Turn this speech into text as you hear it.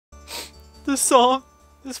This song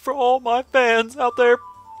is for all my fans out there.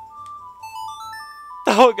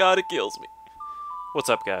 Oh god, it kills me. What's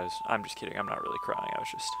up, guys? I'm just kidding. I'm not really crying. I was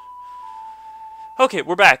just... Okay,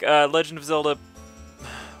 we're back. Legend of Zelda...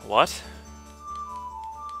 What?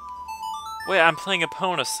 Wait, I'm playing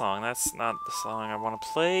Epona's song. That's not the song I want to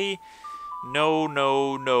play. No,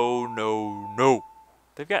 no, no, no, no.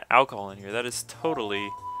 They've got alcohol in here. That is totally...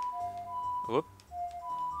 Whoop.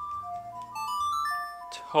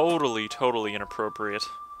 Totally inappropriate.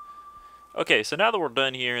 Okay, so now that we're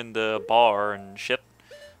done here in the bar and shit,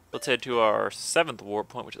 let's head to our 7th warp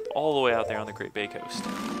point, which is all the way out there on the Great Bay Coast.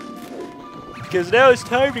 Because now it's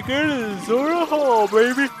time to go to the Zora Hall,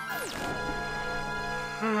 baby!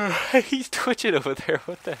 He's twitching over there,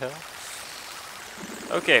 what the hell?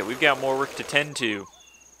 Okay, we've got more work to tend to.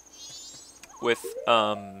 With,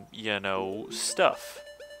 you know, stuff.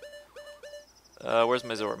 Where's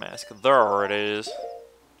my Zora mask? There it is.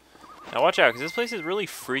 Now watch out, because this place is really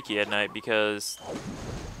freaky at night, because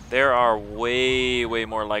there are way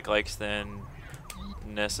more likes than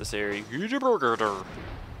necessary.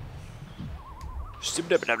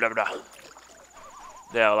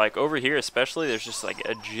 Yeah, like over here especially, there's just like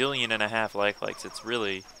a jillion and a half likes. It's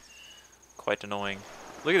really quite annoying.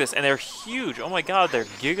 Look at this, and they're huge. Oh my god, they're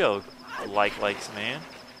giga likes, man.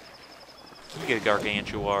 Giga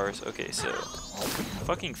gargantuars. Okay, so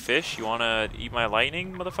fucking fish, you wanna eat my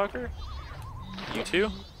lightning, motherfucker? You too?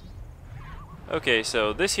 Okay,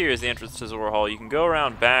 so this here is the entrance to Zora Hall. You can go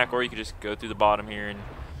around back, or you can just go through the bottom here and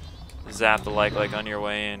zap the like on your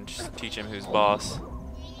way and just teach him who's boss.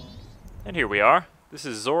 And here we are. This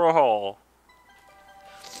is Zora Hall.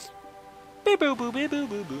 Beep boo boo beep boo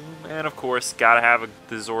boo boo. And of course, gotta have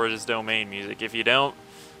the Zora's Domain music. If you don't,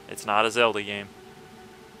 it's not a Zelda game.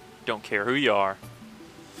 Don't care who you are.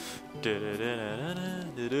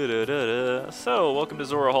 So, welcome to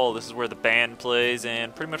Zora Hall. This is where the band plays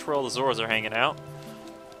and pretty much where all the Zoras are hanging out.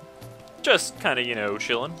 Just kind of, you know,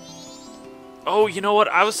 chilling. Oh, you know what?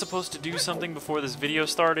 I was supposed to do something before this video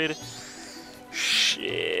started.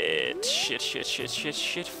 Shit.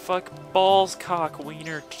 Fuck. Balls, cock,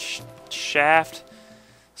 wiener, shaft,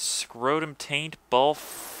 scrotum, taint, ball,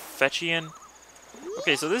 fetchian.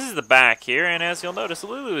 Okay, so this is the back here, and as you'll notice,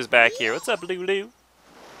 Lulu is back here. What's up, Lulu?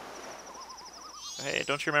 Hey,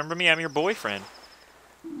 don't you remember me? I'm your boyfriend.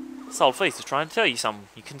 Solid Face is trying to tell you something.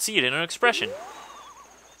 You can see it in her expression.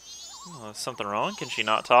 Oh, is something wrong? Can she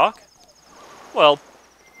not talk? Well,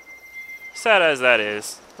 sad as that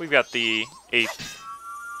is, we've got the 8th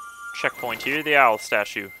checkpoint here, the owl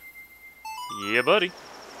statue. Yeah, buddy.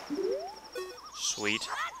 Sweet.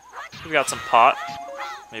 We've got some pot.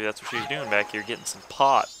 Maybe that's what she was doing back here, getting some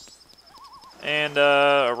pot. And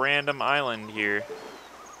a random island here.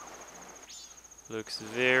 Looks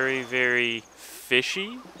very fishy.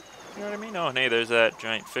 You know what I mean? Oh, hey, there's that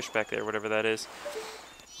giant fish back there, whatever that is.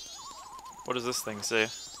 What does this thing say?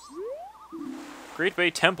 Great Bay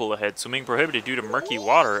Temple ahead. Swimming prohibited due to murky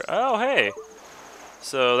water. Oh, hey.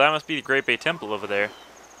 So that must be the Great Bay Temple over there.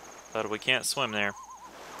 But we can't swim there.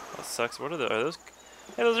 That sucks. What are those?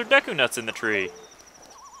 Hey, those are Deku nuts in the tree.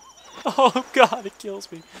 Oh god, it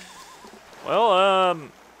kills me. Well,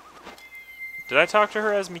 did I talk to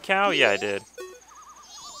her as Mikau? Yeah, I did.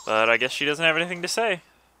 But I guess she doesn't have anything to say.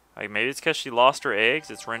 Like, maybe it's because she lost her eggs.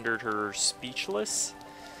 It's rendered her speechless.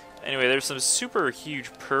 Anyway, there's some super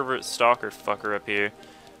huge pervert stalker fucker up here.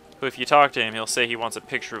 Who, if you talk to him, he'll say he wants a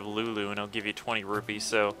picture of Lulu and he'll give you 20 rupees.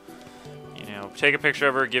 So, you know, take a picture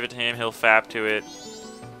of her, give it to him, he'll fap to it.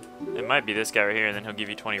 It might be this guy right here, and then he'll give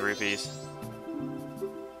you 20 rupees.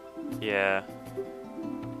 Yeah.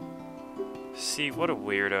 See, what a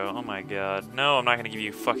weirdo. Oh my god. No, I'm not going to give you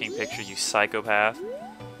a fucking picture, you psychopath.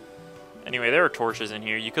 Anyway, there are torches in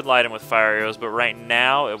here. You could light them with fire arrows, but right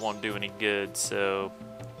now it won't do any good, so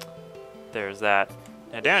there's that.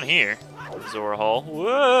 Now down here, Zora Hall.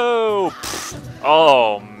 Whoa!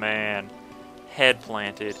 Oh man. Head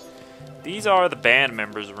planted. These are the band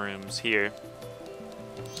members' rooms here.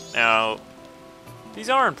 Now, these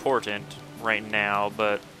are important right now,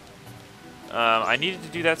 but I needed to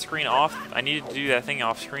do that screen off. I needed to do that thing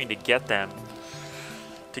off screen to get them.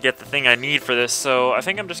 To get the thing I need for this, so I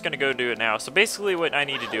think I'm just going to go do it now. So basically what I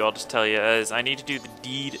need to do, I'll just tell you, is I need to do the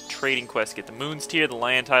deed trading quest. Get the Moon's Tier, the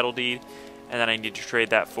land title deed, and then I need to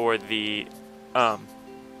trade that for the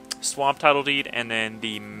swamp title deed and then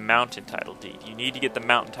the mountain title deed. You need to get the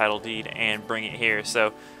mountain title deed and bring it here.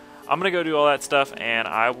 So I'm going to go do all that stuff, and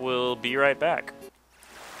I will be right back.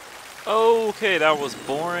 Okay, that was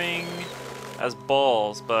boring as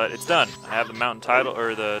balls, but it's done. I have the mountain title,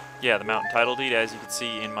 or the mountain title deed, as you can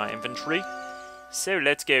see in my inventory. So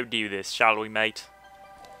let's go do this, shall we, mate?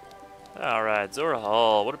 Alright, Zora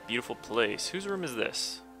Hall. What a beautiful place. Whose room is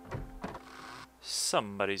this?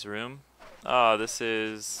 Somebody's room. Ah, this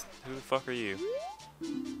is... Who the fuck are you?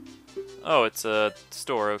 Oh, it's a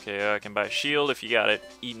store. Okay, I can buy a shield if you got it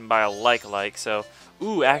eaten by a like-alike, so...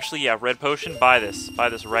 Ooh, actually, yeah, red potion. Buy this. Buy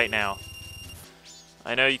this right now.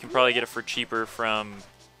 I know you can probably get it for cheaper from...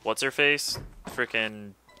 What's-her-face?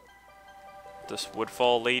 Frickin' this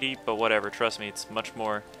Woodfall lady, but whatever. Trust me, it's much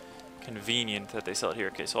more convenient that they sell it here.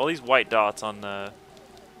 Okay, so all these white dots on the...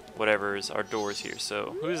 whatever's are doors here.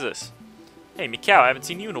 So, who is this? Hey, Mikau, I haven't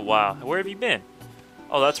seen you in a while. Where have you been?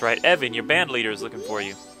 Oh, that's right. Evan, your band leader, is looking for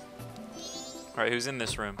you. Alright, who's in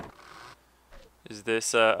this room? Is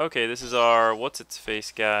this, okay, this is our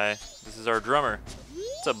what's-its-face guy. This is our drummer.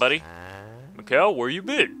 What's up, buddy? Mikau, where you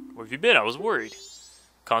been? Where have you been? I was worried.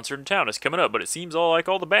 Concert in town is coming up, but it seems like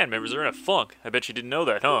all the band members are in a funk. I bet you didn't know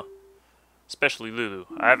that, huh? Especially Lulu.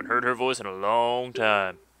 I haven't heard her voice in a long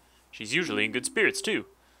time. She's usually in good spirits, too.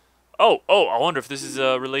 Oh, I wonder if this is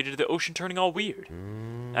related to the ocean turning all weird.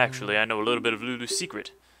 Actually, I know a little bit of Lulu's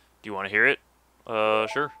secret. Do you want to hear it?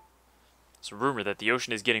 Sure. It's a rumor that the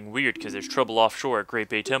ocean is getting weird because there's trouble offshore at Great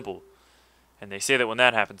Bay Temple. And they say that when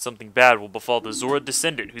that happens, something bad will befall the Zora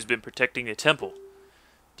descendant who's been protecting the temple.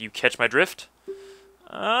 Do you catch my drift?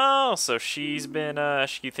 Oh, so she's been,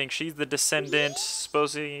 you think she's the descendant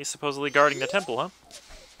supposedly guarding the temple, huh?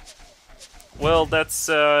 Well, that's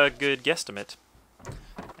a good guesstimate.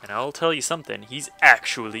 And I'll tell you something, he's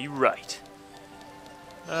actually right.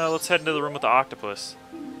 Let's head into the room with the octopus.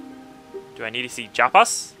 Do I need to see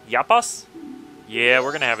Japas? Yapas? Yeah,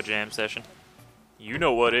 we're gonna have a jam session. You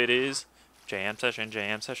know what it is. Jam session,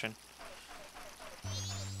 jam session.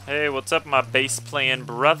 Hey, what's up, my bass playing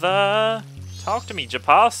brother? Talk to me,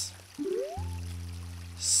 Japas.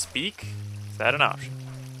 Speak? Is that an option?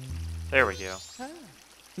 There we go.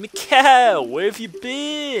 Mikau, where have you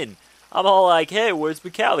been? I'm all like, hey, where's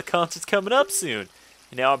Mikau? The concert's coming up soon.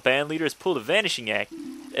 And now our band leader has pulled a vanishing act.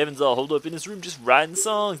 Evan's all holed up in his room just writing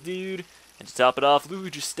songs, dude. And to top it off, Lulu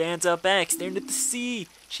just stands out back staring at the sea.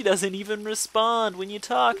 She doesn't even respond when you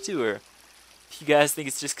talk to her. If you guys think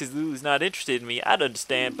it's just because Lulu's not interested in me, I'd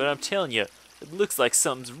understand, but I'm telling you, it looks like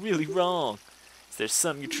something's really wrong. Is there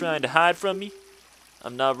something you're trying to hide from me?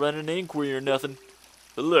 I'm not running an inquiry or nothing.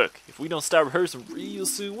 But look, if we don't start rehearsing real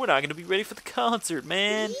soon, we're not going to be ready for the concert,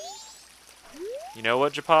 man. You know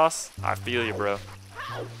what, Japas? I feel you, bro.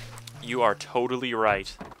 You are totally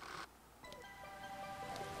right.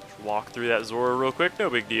 Just walk through that Zora real quick, no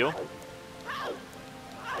big deal.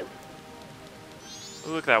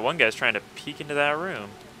 Ooh, look, that one guy's trying to peek into that room.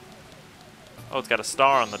 Oh, it's got a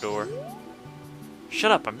star on the door.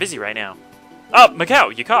 Shut up, I'm busy right now. Oh,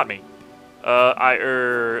 Mikau, you caught me.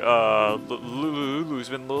 Lulu's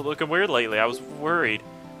been looking weird lately. I was worried.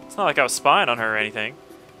 It's not like I was spying on her or anything.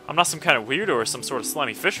 I'm not some kind of weirdo or some sort of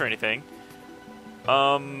slimy fish or anything.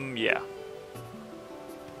 Yeah.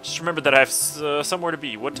 Just remember that I have somewhere to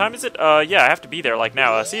be. What time is it? Yeah, I have to be there, like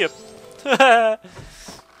now. See ya.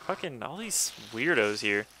 Fucking all these weirdos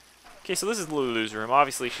here. Okay, so this is Lulu's room.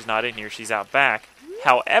 Obviously, she's not in here. She's out back.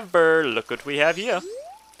 However, look what we have here.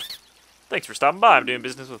 Thanks for stopping by. I'm doing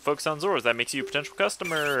business with folks on Zoras. That makes you a potential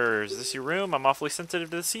customer. Is this your room? I'm awfully sensitive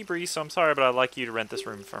to the sea breeze, so I'm sorry, but I'd like you to rent this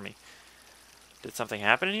room for me. Did something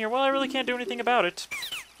happen in here? Well, I really can't do anything about it.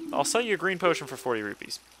 I'll sell you a green potion for 40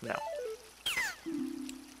 rupees. No.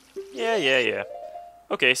 Yeah.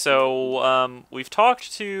 Okay, so, we've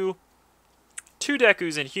talked to 2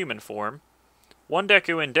 Dekus in human form, 1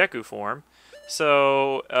 Deku in Deku form,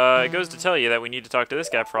 so, it goes to tell you that we need to talk to this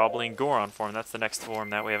guy probably in Goron form. That's the next form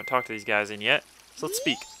that we haven't talked to these guys in yet. So let's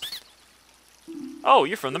speak. Oh,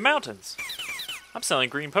 you're from the mountains. I'm selling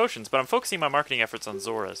green potions, but I'm focusing my marketing efforts on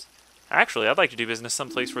Zoras. Actually, I'd like to do business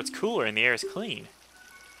someplace where it's cooler and the air is clean.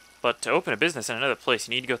 But to open a business in another place,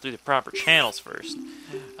 you need to go through the proper channels first.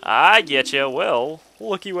 I getcha. Well,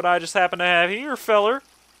 looky what I just happen to have here, feller.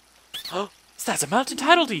 Oh, that's a mountain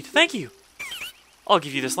title deed. Thank you. I'll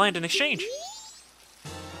give you this land in exchange.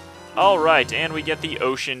 Alright, and we get the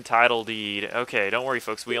ocean title deed. Okay, don't worry,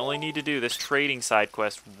 folks. We only need to do this trading side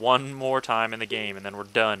quest one more time in the game, and then we're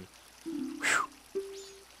done.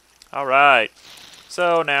 Alright.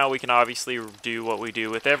 So now we can obviously do what we do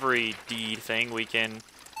with every deed thing. We can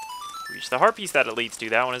reach the heart piece that it leads to.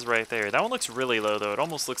 That one is right there. That one looks really low, though. It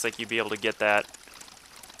almost looks like you'd be able to get that.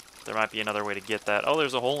 There might be another way to get that. Oh,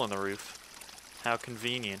 there's a hole in the roof. How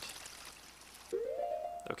convenient.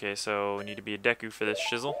 Okay, so we need to be a Deku for this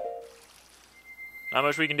shizzle. Not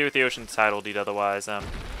much we can do with the ocean title deed otherwise. I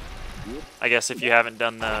guess if you haven't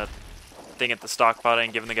done the thing at the stockpile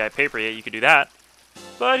and given the guy paper yet, you could do that.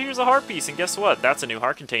 But here's a heart piece, and guess what? That's a new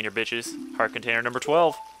heart container, bitches. Heart container number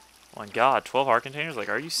 12. Oh my god, 12 heart containers? Like,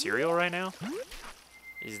 are you serial right now?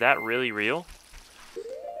 Is that really real?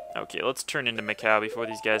 Okay, let's turn into Macau before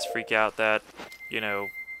these guys freak out that, you know,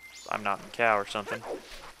 I'm not Macau or something.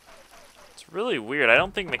 It's really weird. I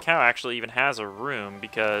don't think Macau actually even has a room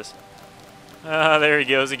because... there he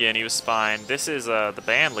goes again. He was spying. This is the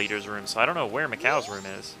band leader's room, so I don't know where Macau's room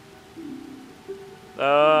is.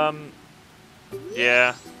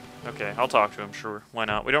 Yeah. Okay, I'll talk to him, sure. Why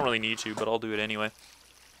not? We don't really need to, but I'll do it anyway.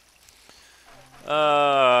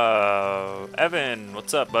 Evan,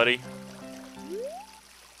 what's up, buddy?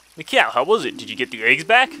 Macau, how was it? Did you get the eggs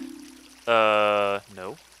back?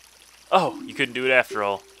 No. Oh, you couldn't do it after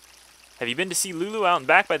all. Have you been to see Lulu out and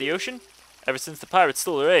back by the ocean? Ever since the pirates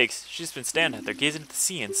stole her eggs, she's just been standing out there gazing at the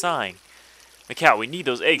sea and sighing. Macau, we need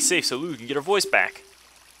those eggs safe so Lulu can get her voice back.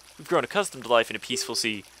 We've grown accustomed to life in a peaceful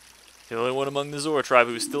sea. The only one among the Zora tribe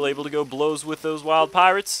who is still able to go blows with those wild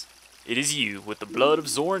pirates? It is you, with the blood of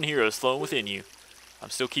Zoran heroes flowing within you. I'm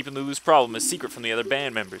still keeping Lulu's problem a secret from the other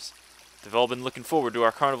band members. They've all been looking forward to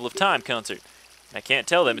our Carnival of Time concert. And I can't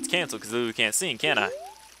tell them it's canceled because Lulu can't sing, can I?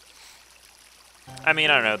 I mean,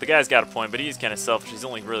 I don't know. The guy's got a point, but he's kind of selfish. He's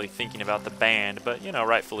only really thinking about the band, but, you know,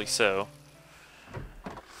 rightfully so.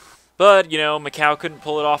 But, you know, Macau couldn't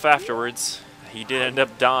pull it off afterwards. He did end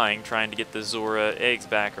up dying trying to get the Zora eggs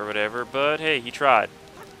back or whatever, but hey, he tried.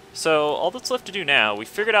 So, all that's left to do now, we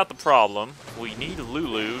figured out the problem. We need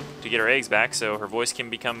Lulu to get her eggs back so her voice can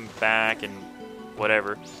become back and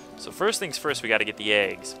whatever. So first things first, we got to get the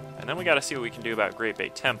eggs. And then we got to see what we can do about Great Bay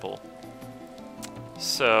Temple.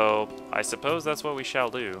 So, I suppose that's what we shall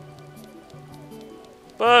do.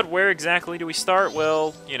 But where exactly do we start?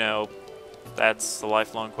 Well, you know, that's the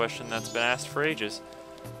lifelong question that's been asked for ages.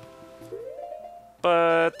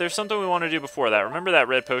 But there's something we want to do before that. Remember that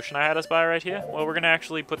red potion I had us buy right here? Well, we're going to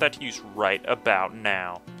actually put that to use right about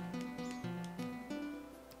now.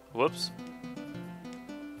 Whoops.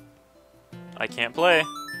 I can't play.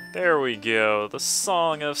 There we go. The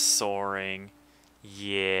Song of Soaring.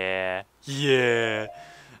 Yeah. Yeah.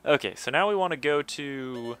 Okay, so now we want to go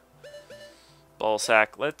to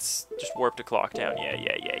Ballsack. Let's just warp to Clocktown. Yeah.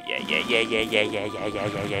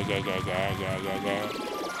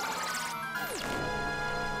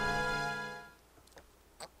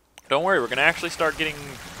 Don't worry, we're going to actually start getting...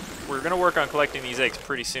 We're going to work on collecting these eggs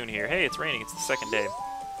pretty soon here. Hey, it's raining. It's the second day.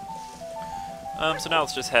 So now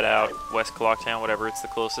let's just head out. West Clocktown, whatever. It's the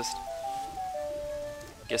closest.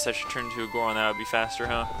 Guess I should turn into a Goron. That would be faster,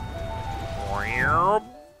 huh?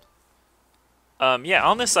 Yeah,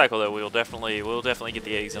 on this cycle, though, we'll definitely get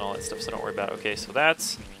the eggs and all that stuff, so don't worry about it. Okay, so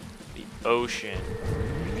that's the ocean.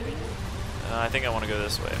 I think I want to go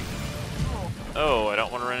this way. Oh, I don't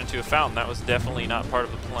want to run into a fountain. That was definitely not part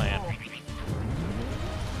of the plan.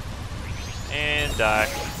 And die.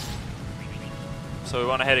 So we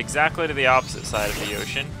want to head exactly to the opposite side of the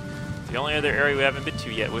ocean. The only other area we haven't been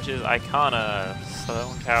to yet, which is Icona,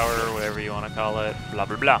 Stone Tower, whatever you want to call it, blah,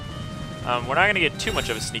 blah, blah. We're not going to get too much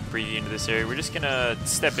of a sneak preview into this area. We're just going to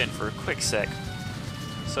step in for a quick sec.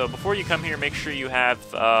 So before you come here, make sure you have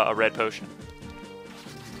a red potion.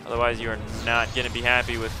 Otherwise, you are not going to be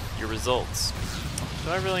happy with your results.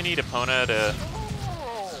 Do I really need Epona to...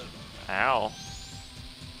 Ow.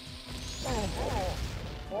 Man,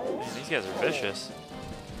 these guys are vicious.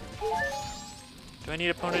 Do I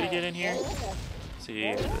need Epona to get in here? Let's see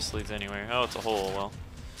if this leads anywhere. Oh, it's a hole. Well.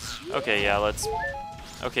 Okay, yeah, let's...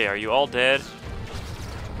 Okay, are you all dead?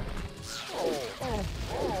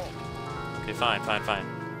 Okay, fine. Alright,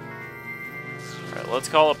 let's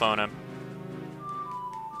call Epona.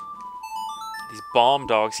 These bomb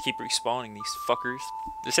dogs keep respawning, these fuckers.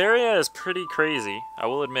 This area is pretty crazy, I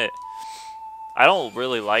will admit. I don't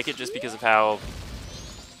really like it just because of how,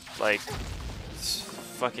 like, it's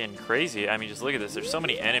fucking crazy. I mean, just look at this. There's so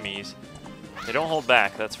many enemies. They don't hold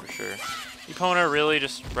back, that's for sure. Epona really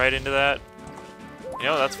just right into that? You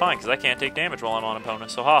know, that's fine, because I can't take damage while I'm on Epona.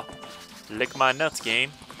 So, ha! Lick my nuts,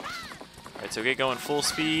 game. Alright, so get going full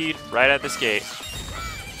speed right at this gate.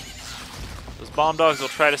 Those bomb dogs will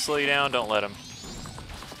try to slow you down. Don't let them.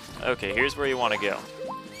 Okay, here's where you want to go.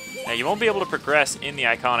 Now, you won't be able to progress in the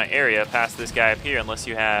Icona area past this guy up here unless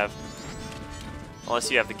you have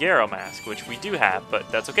the Garo mask, which we do have,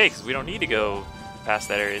 but that's okay, because we don't need to go past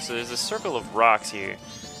that area. So there's a circle of rocks here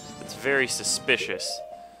that's very suspicious.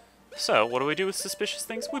 So, what do we do with suspicious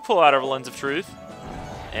things? We pull out our lens of truth.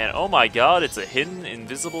 And, oh my god, it's a hidden,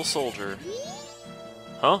 invisible soldier.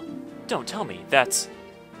 Huh? Don't tell me. That's...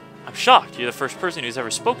 I'm shocked. You're the first person who's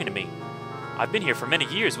ever spoken to me. I've been here for many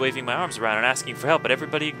years waving my arms around and asking for help, but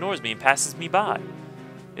everybody ignores me and passes me by.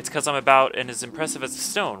 It's because I'm about and as impressive as a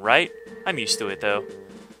stone, right? I'm used to it, though.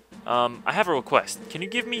 I have a request. Can you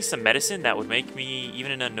give me some medicine that would make me,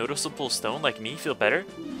 even an unnoticeable stone like me, feel better?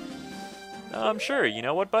 Sure. You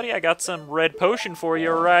know what, buddy? I got some red potion for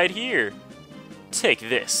you right here. Take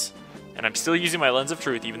this. And I'm still using my lens of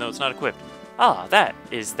truth, even though it's not equipped. Ah,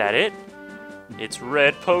 is that it? It's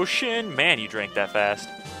red potion. Man, you drank that fast.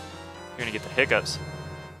 You're gonna get the hiccups.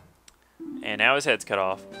 And now his head's cut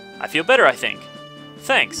off. I feel better, I think.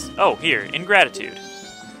 Thanks. Oh, here, in gratitude.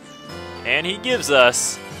 And he gives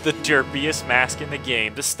us the derpiest mask in the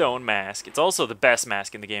game, the stone mask. It's also the best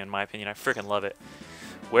mask in the game, in my opinion. I freaking love it.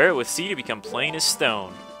 Wear it with C to become plain as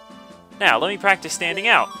stone. Now, let me practice standing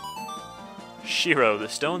out. Shiro, the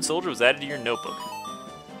stone soldier was added to your notebook.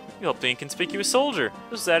 You helped the inconspicuous soldier.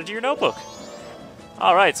 This was added to your notebook.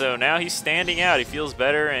 Alright, so now he's standing out. He feels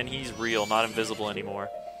better, and he's real, not invisible anymore.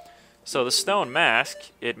 So the stone mask,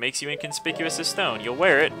 it makes you inconspicuous as stone. You'll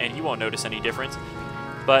wear it, and you won't notice any difference.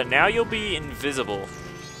 But now you'll be invisible.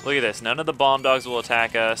 Look at this. None of the bomb dogs will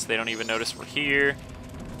attack us. They don't even notice we're here.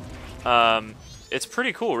 It's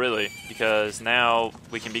pretty cool, really, because now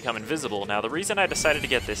we can become invisible. Now, the reason I decided to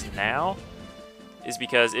get this now is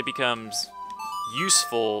because it becomes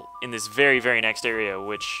useful in this very, very next area,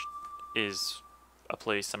 which is a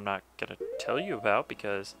place I'm not going to tell you about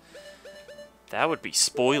because that would be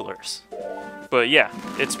spoilers. But yeah,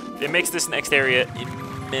 it makes this next area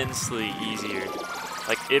immensely easier.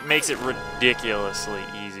 Like, it makes it ridiculously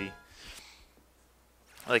easy.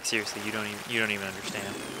 Like, seriously, you don't even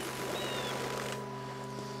understand.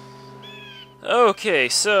 Okay,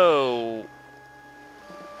 so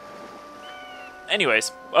anyways,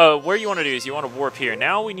 where you want to do is you want to warp here.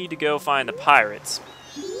 Now we need to go find the pirates.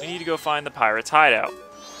 We need to go find the pirates' hideout.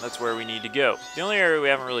 That's where we need to go. The only area we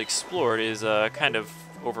haven't really explored is kind of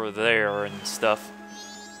over there and stuff,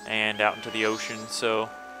 and out into the ocean. So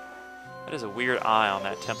that is a weird eye on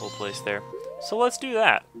that temple place there. So let's do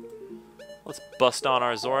that. Let's bust on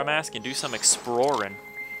our Zora mask and do some exploring.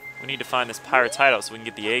 We need to find this pirate's hideout so we can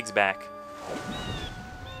get the eggs back.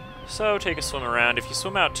 So take a swim around. If you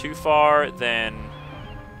swim out too far, then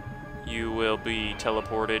you will be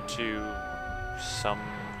teleported to some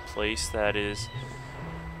place that is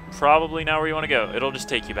probably not where you want to go. It'll just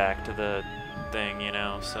take you back to the thing, you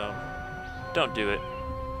know, so don't do it.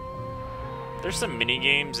 There's some mini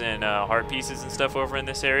games and heart pieces and stuff over in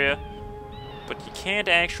this area, but you can't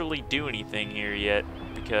actually do anything here yet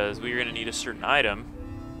because we're going to need a certain item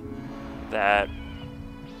that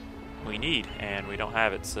we need, and we don't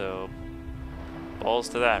have it, so balls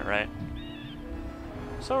to that, right?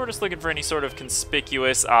 So we're just looking for any sort of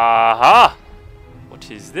conspicuous... Aha! What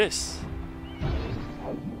is this?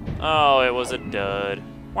 Oh, it was a dud.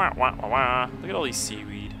 Wah, wah, wah, wah. Look at all these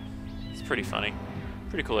seaweed. It's pretty funny.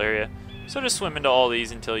 Pretty cool area. So just swim into all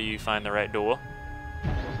these until you find the right door.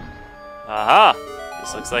 Aha!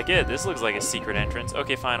 This looks like it. This looks like a secret entrance.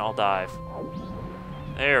 Okay, fine, I'll dive.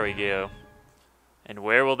 There we go. And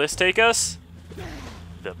where will this take us?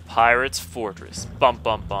 The Pirate's Fortress. Bum,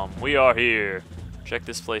 bum, bum. We are here. Check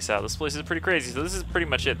this place out. This place is pretty crazy. So this is pretty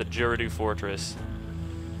much it, the Gerudo Fortress.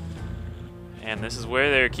 And this is where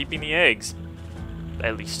they're keeping the eggs.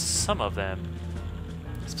 At least some of them.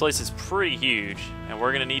 This place is pretty huge, and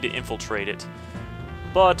we're going to need to infiltrate it.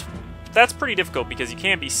 But that's pretty difficult because you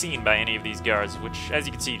can't be seen by any of these guards, which, as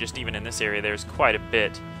you can see, just even in this area, there's quite a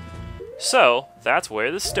bit. So, that's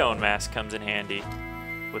where the stone mask comes in handy.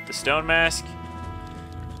 With the stone mask,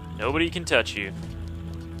 nobody can touch you.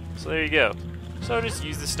 So there you go. So just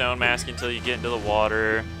use the stone mask until you get into the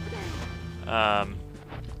water.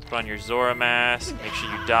 Put on your Zora mask. Make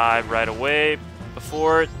sure you dive right away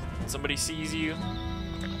before somebody sees you.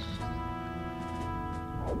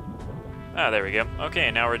 Ah, there we go.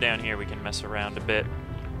 Okay, now we're down here. We can mess around a bit.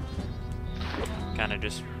 Kind of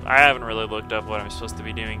just... I haven't really looked up what I'm supposed to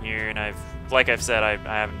be doing here, and like I've said, I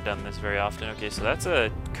haven't done this very often. Okay, so that's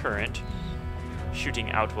a current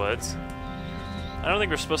shooting outwards. I don't think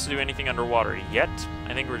we're supposed to do anything underwater yet.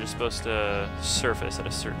 I think we're just supposed to surface at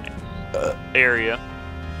a certain area.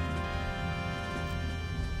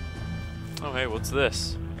 Oh, hey, what's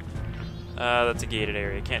this? That's a gated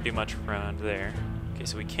area. Can't do much around there. Okay,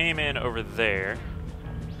 so we came in over there.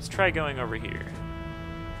 Let's try going over here.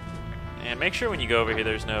 And make sure when you go over here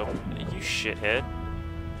there's no... You shithead.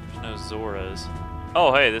 There's no Zoras.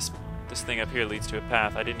 Oh, hey, this thing up here leads to a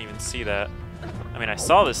path. I didn't even see that. I mean, I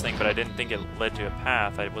saw this thing, but I didn't think it led to a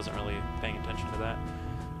path. I wasn't really paying attention to that.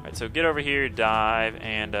 Alright, so get over here, dive,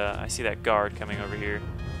 and I see that guard coming over here.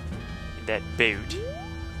 In that boat.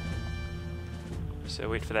 So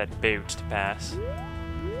wait for that boat to pass.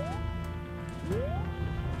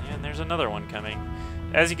 And there's another one coming.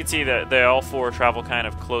 As you can see, they all four travel kind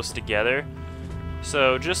of close together.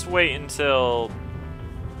 So just wait until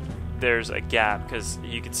there's a gap, because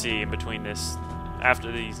you can see in between this,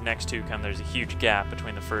 after these next two come, there's a huge gap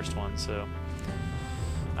between the first one, so...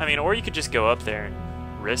 I mean, or you could just go up there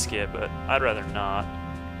and risk it, but I'd rather not.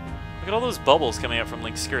 Look at all those bubbles coming up from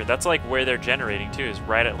Link's skirt. That's like where they're generating too, is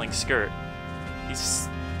right at Link's skirt. He's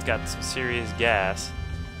got some serious gas.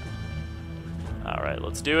 Alright,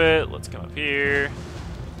 let's do it. Let's come up here.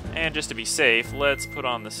 And just to be safe, let's put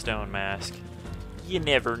on the stone mask. You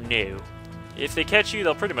never knew. If they catch you,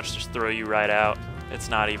 they'll pretty much just throw you right out. It's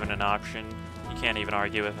not even an option. You can't even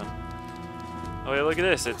argue with them. Oh, yeah, look at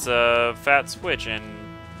this. It's a fat switch and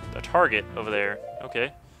a target over there.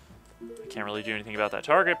 Okay. I can't really do anything about that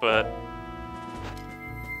target, but...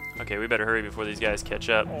 Okay, we better hurry before these guys catch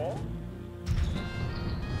up.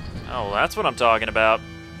 Oh, that's what I'm talking about.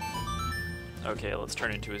 Okay, let's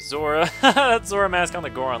turn into a Zora. That Zora mask on the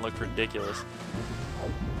Goron looked ridiculous.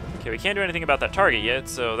 Okay, we can't do anything about that target yet,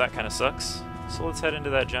 so that kind of sucks. So let's head into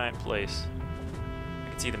that giant place. I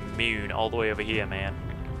can see the moon all the way over here, man.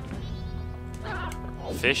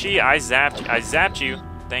 Fishy, I zapped you.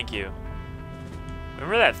 Thank you.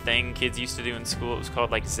 Remember that thing kids used to do in school? It was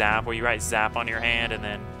called like zap, where you write zap on your hand and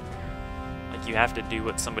then like you have to do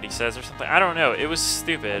what somebody says or something. I don't know. It was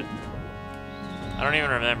stupid. I don't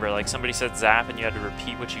even remember. Like somebody said zap and you had to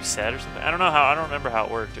repeat what you said or something. I don't know how. I don't remember how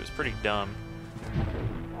it worked. It was pretty dumb.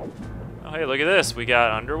 Oh hey, look at this. We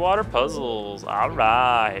got underwater puzzles. All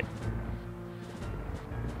right.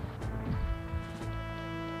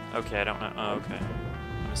 Okay, I don't know. Oh, okay.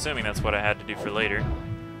 I'm assuming that's what I had to do for later.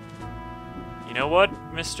 You know what,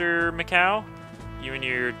 Mr. Macau? You and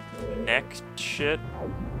your neck shit.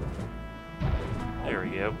 There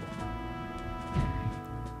we go.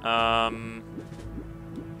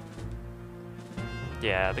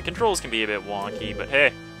 Yeah, the controls can be a bit wonky, but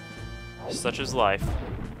hey, such is life.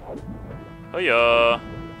 Oh yeah.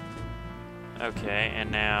 Okay,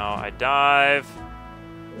 and now I dive.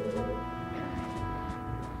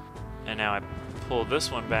 And now I pull this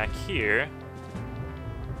one back here.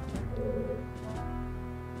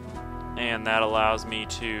 And that allows me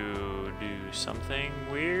to do something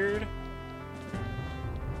weird.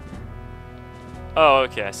 Oh,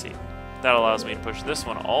 okay, I see. That allows me to push this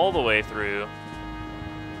one all the way through.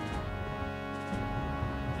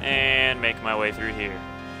 And make my way through here.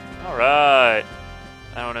 Alright.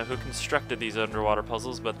 I don't know who constructed these underwater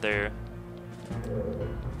puzzles, but they're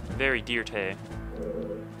very dearte.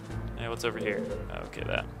 Hey, what's over here? Okay,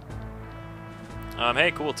 that.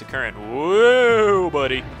 Hey, cool, it's a current. Whoa,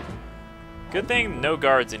 buddy. Good thing no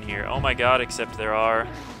guards in here. Oh my god, except there are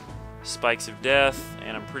spikes of death,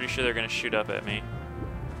 and I'm pretty sure they're going to shoot up at me.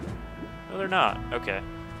 No, they're not. Okay.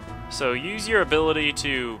 So use your ability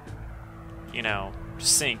to, you know,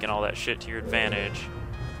 sink and all that shit to your advantage.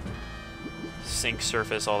 Sink,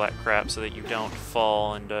 surface, all that crap so that you don't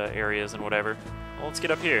fall into areas and whatever. Well, let's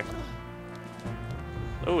get up here.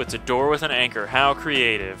 Oh, it's a door with an anchor. How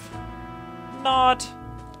creative. Not.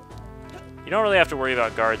 You don't really have to worry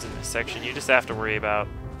about guards in this section. You just have to worry about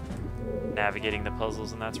navigating the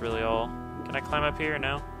puzzles, and that's really all. Can I climb up here?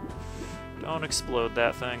 No. Don't explode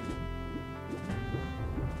that thing.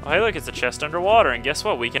 Oh, hey, look, it's a chest underwater, and guess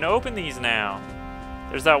what? We can open these now.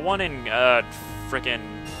 There's that one in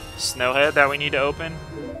frickin' Snowhead that we need to open.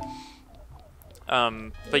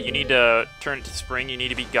 But you need to turn it to spring. You need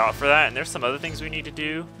to beat Got for that, and there's some other things we need to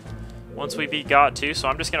do once we beat Got too, so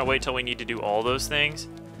I'm just going to wait till we need to do all those things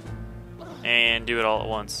and do it all at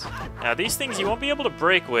once. Now, these things you won't be able to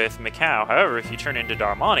break with Macau. However, if you turn into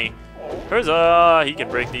Darmani, huzzah, he can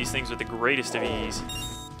break these things with the greatest of ease.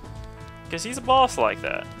 Because he's a boss like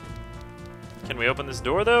that. Can we open this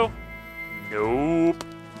door, though? Nope.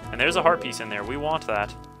 And there's a heart piece in there. We want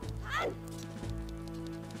that.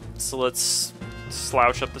 So let's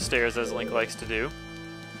slouch up the stairs, as Link likes to do.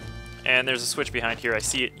 And there's a switch behind here. I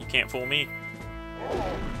see it. You can't fool me.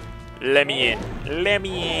 Let me in. Let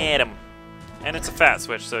me in him. And it's a fat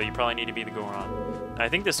switch, so you probably need to be the Goron. I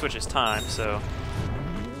think this switch is timed, so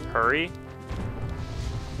hurry.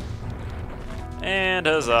 And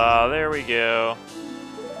huzzah, there we go.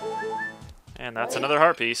 And that's another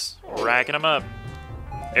heart piece. Racking them up.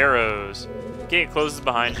 Arrows. Gate closes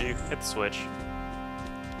behind you. Hit the switch.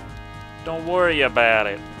 Don't worry about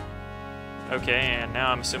it. Okay, and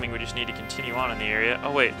now I'm assuming we just need to continue on in the area.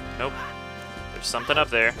 Oh wait, nope. There's something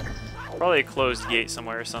up there. Probably a closed gate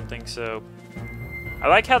somewhere or something, so... I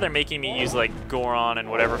like how they're making me use, like, Goron and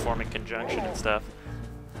whatever form in conjunction and stuff.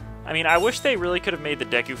 I mean, I wish they really could have made the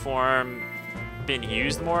Deku form been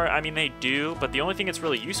used more. I mean, they do, but the only thing it's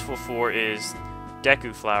really useful for is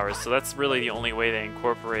Deku flowers, so that's really the only way they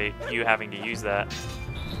incorporate you having to use that.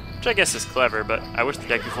 Which I guess is clever, but I wish the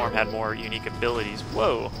Deku form had more unique abilities.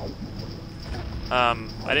 Whoa. I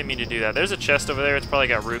didn't mean to do that. There's a chest over there. It's probably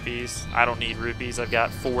got rupees. I don't need rupees. I've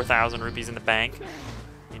got 4,000 rupees in the bank.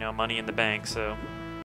 You know, money in the bank, so